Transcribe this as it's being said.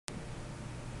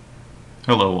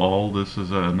Hello all, this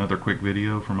is another quick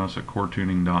video from us at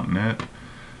coretuning.net.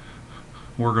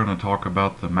 We're going to talk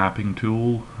about the mapping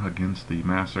tool against the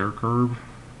mass error curve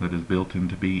that is built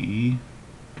into BE.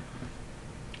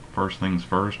 First things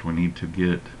first, we need to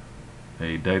get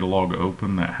a data log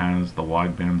open that has the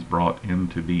widebands brought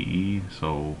into BE,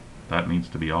 so that needs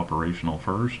to be operational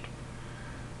first.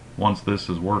 Once this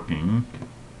is working,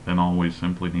 then all we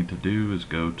simply need to do is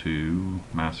go to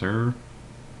mass error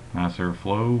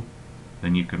flow.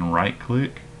 Then you can right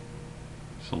click,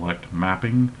 select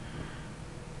mapping.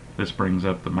 This brings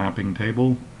up the mapping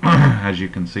table. As you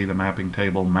can see, the mapping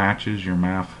table matches your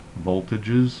MAF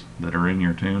voltages that are in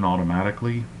your tune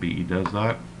automatically. BE does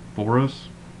that for us.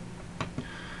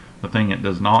 The thing it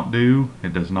does not do,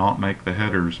 it does not make the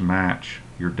headers match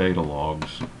your data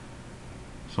logs.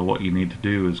 So what you need to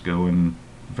do is go and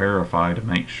verify to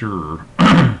make sure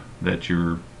that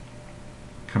your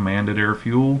commanded air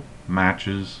fuel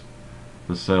matches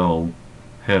the cell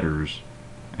headers,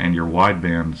 and your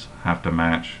widebands have to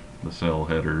match the cell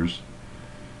headers,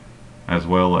 as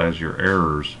well as your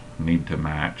errors need to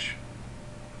match.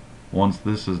 Once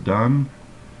this is done,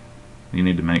 you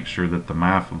need to make sure that the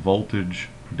MAF voltage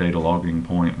data logging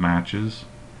point matches.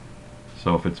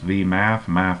 So if it's VMAF,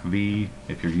 MAF V,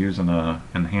 if you're using a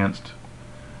enhanced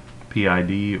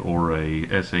PID or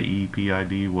a SAE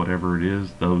PID, whatever it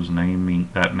is,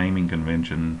 that naming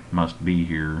convention must be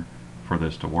here for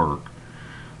this to work.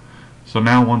 So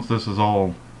now once this is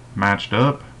all matched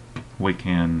up, we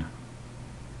can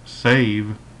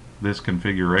save this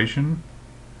configuration,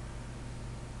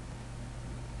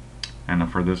 and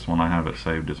for this one I have it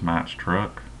saved as match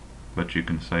truck, but you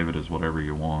can save it as whatever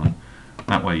you want.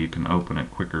 That way you can open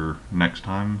it quicker next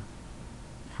time.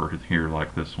 For here,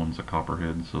 like this one's a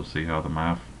copperhead, so see how the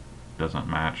MAF doesn't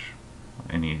match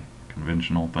any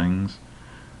conventional things,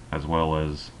 as well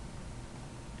as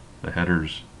the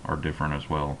headers are different as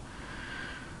well.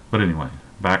 But anyway,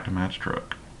 back to match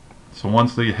truck. So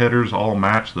once the headers all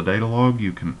match the data log,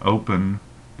 you can open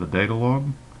the data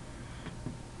log.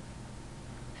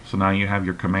 So now you have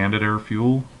your commanded air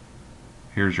fuel.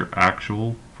 Here's your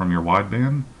actual from your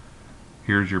wideband.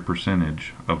 Here's your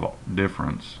percentage of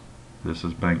difference. This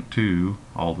is bank 2,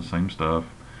 all the same stuff.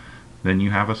 Then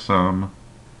you have a sum.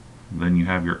 Then you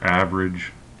have your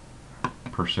average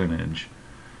percentage.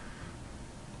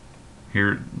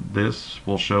 Here, this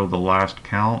will show the last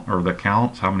count, or the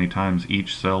counts, how many times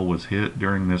each cell was hit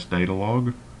during this data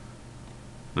log.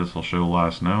 This will show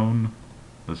last known.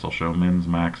 This will show mins,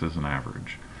 maxes, and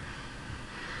average.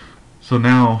 So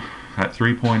now, at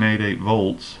 3.88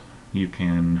 volts, you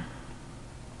can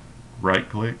right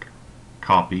click,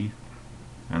 copy,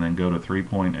 and then go to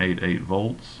 3.88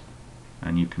 volts,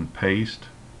 and you can paste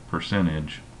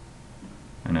percentage,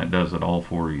 and it does it all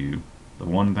for you. The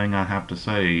one thing I have to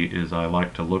say is I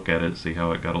like to look at it, see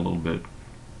how it got a little bit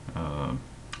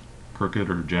crooked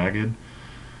or jagged.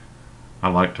 I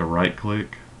like to right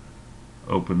click,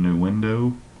 open new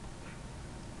window,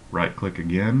 right click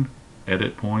again,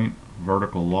 edit point,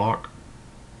 vertical lock,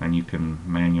 and you can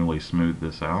manually smooth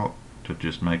this out to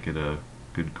just make it a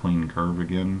good clean curve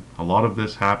again. A lot of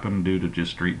this happened due to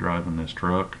just street driving this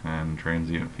truck, and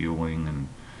transient fueling and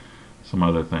some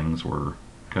other things were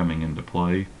coming into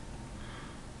play.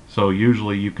 So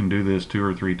usually you can do this 2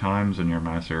 or 3 times and your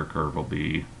mass error curve will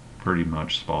be pretty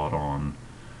much spot on.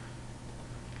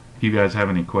 If you guys have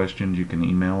any questions, you can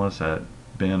email us at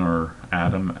Ben or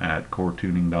Adam at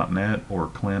coretuning.net or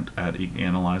Clint at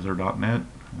eanalyzer.net,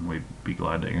 and we'd be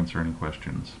glad to answer any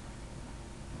questions.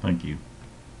 Thank you.